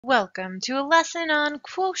Welcome to a lesson on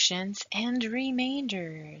quotients and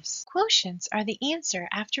remainders. Quotients are the answer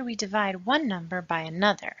after we divide one number by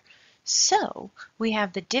another. So we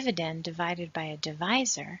have the dividend divided by a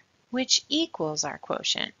divisor, which equals our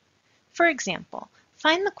quotient. For example,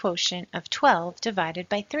 find the quotient of 12 divided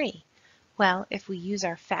by 3. Well, if we use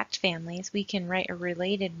our fact families, we can write a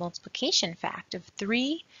related multiplication fact of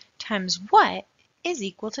 3 times what is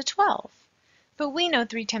equal to 12. But we know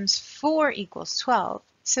 3 times 4 equals 12,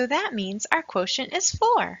 so that means our quotient is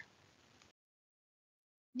 4.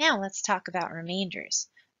 Now let's talk about remainders.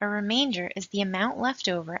 A remainder is the amount left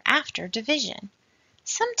over after division.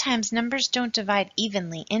 Sometimes numbers don't divide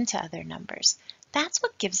evenly into other numbers. That's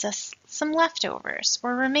what gives us some leftovers,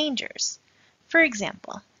 or remainders. For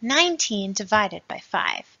example, 19 divided by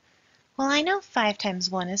 5. Well, I know 5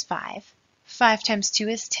 times 1 is 5. 5 times 2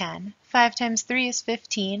 is 10, 5 times 3 is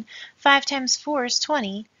 15, 5 times 4 is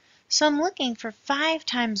 20, so I'm looking for 5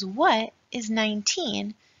 times what is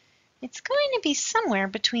 19. It's going to be somewhere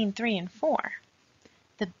between 3 and 4.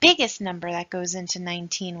 The biggest number that goes into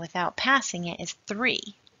 19 without passing it is 3,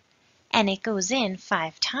 and it goes in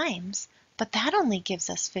 5 times, but that only gives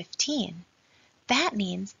us 15. That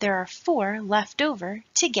means there are 4 left over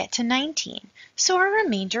to get to 19, so our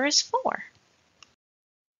remainder is 4.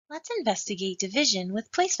 Let's investigate division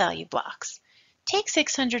with place value blocks. Take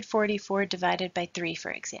 644 divided by 3, for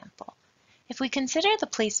example. If we consider the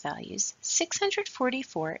place values,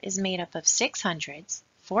 644 is made up of 6 hundreds,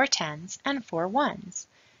 4 tens, and 4 ones.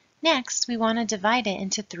 Next, we want to divide it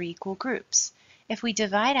into 3 equal groups. If we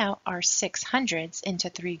divide out our 6 hundreds into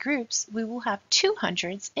 3 groups, we will have 2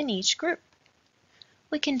 hundreds in each group.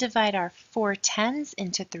 We can divide our 4 tens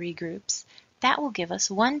into 3 groups. That will give us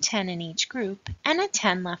 1 10 in each group and a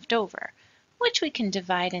 10 left over, which we can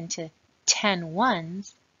divide into 10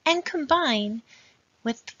 ones and combine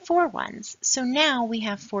with 4 ones. So now we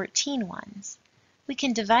have 14 ones. We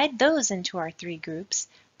can divide those into our 3 groups.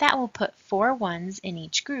 That will put 4 ones in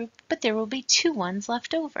each group, but there will be 2 ones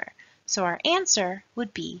left over. So our answer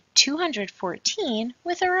would be 214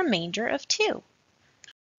 with a remainder of 2.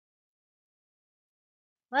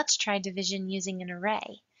 Let's try division using an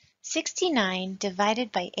array. 69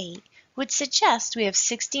 divided by 8 would suggest we have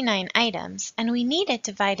 69 items and we need it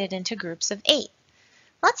divided into groups of 8.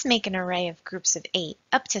 Let's make an array of groups of 8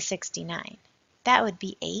 up to 69. That would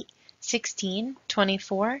be 8, 16,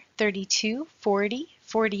 24, 32, 40,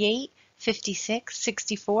 48, 56,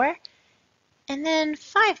 64, and then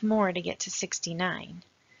 5 more to get to 69.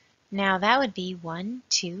 Now that would be 1,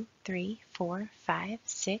 2, 3, 4, 5,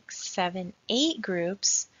 6, 7, 8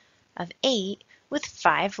 groups of 8 with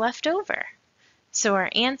 5 left over. So our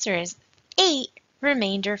answer is 8,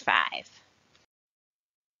 remainder 5.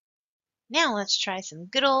 Now let's try some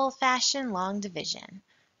good old-fashioned long division.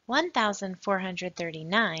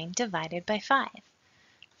 1,439 divided by 5.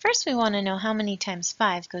 First we want to know how many times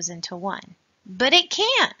 5 goes into 1. But it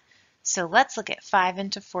can't! So let's look at 5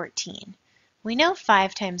 into 14. We know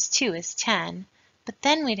 5 times 2 is 10, but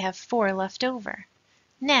then we'd have 4 left over.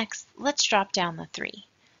 Next, let's drop down the 3.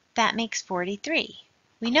 That makes 43.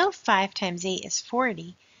 We know 5 times 8 is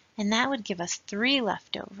 40, and that would give us 3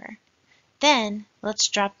 left over. Then, let's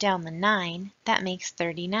drop down the 9. That makes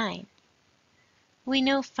 39. We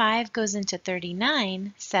know 5 goes into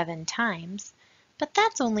 39 7 times, but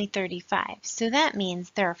that's only 35, so that means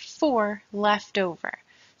there are 4 left over.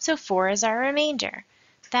 So 4 is our remainder.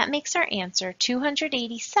 That makes our answer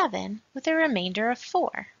 287 with a remainder of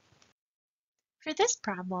 4. For this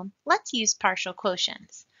problem, let's use partial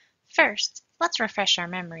quotients. First, let's refresh our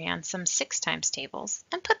memory on some 6 times tables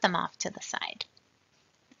and put them off to the side.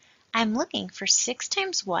 I'm looking for 6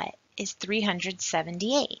 times what is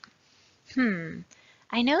 378.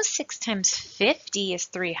 I know 6 times 50 is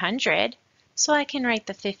 300, so I can write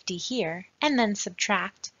the 50 here and then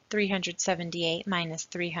subtract 378 minus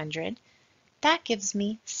 300. That gives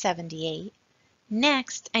me 78.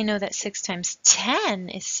 Next, I know that 6 times 10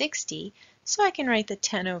 is 60, so I can write the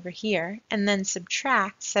 10 over here and then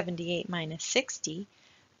subtract 78 minus 60.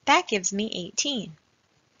 That gives me 18.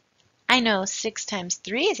 I know 6 times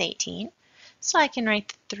 3 is 18, so I can write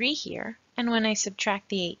the 3 here, and when I subtract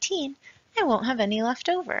the 18, I won't have any left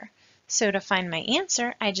over. So to find my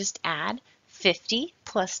answer, I just add 50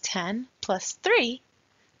 plus 10 plus 3,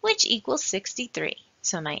 which equals 63.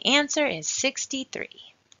 So my answer is 63.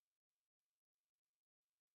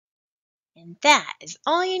 And that is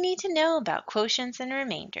all you need to know about quotients and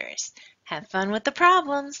remainders. Have fun with the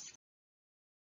problems!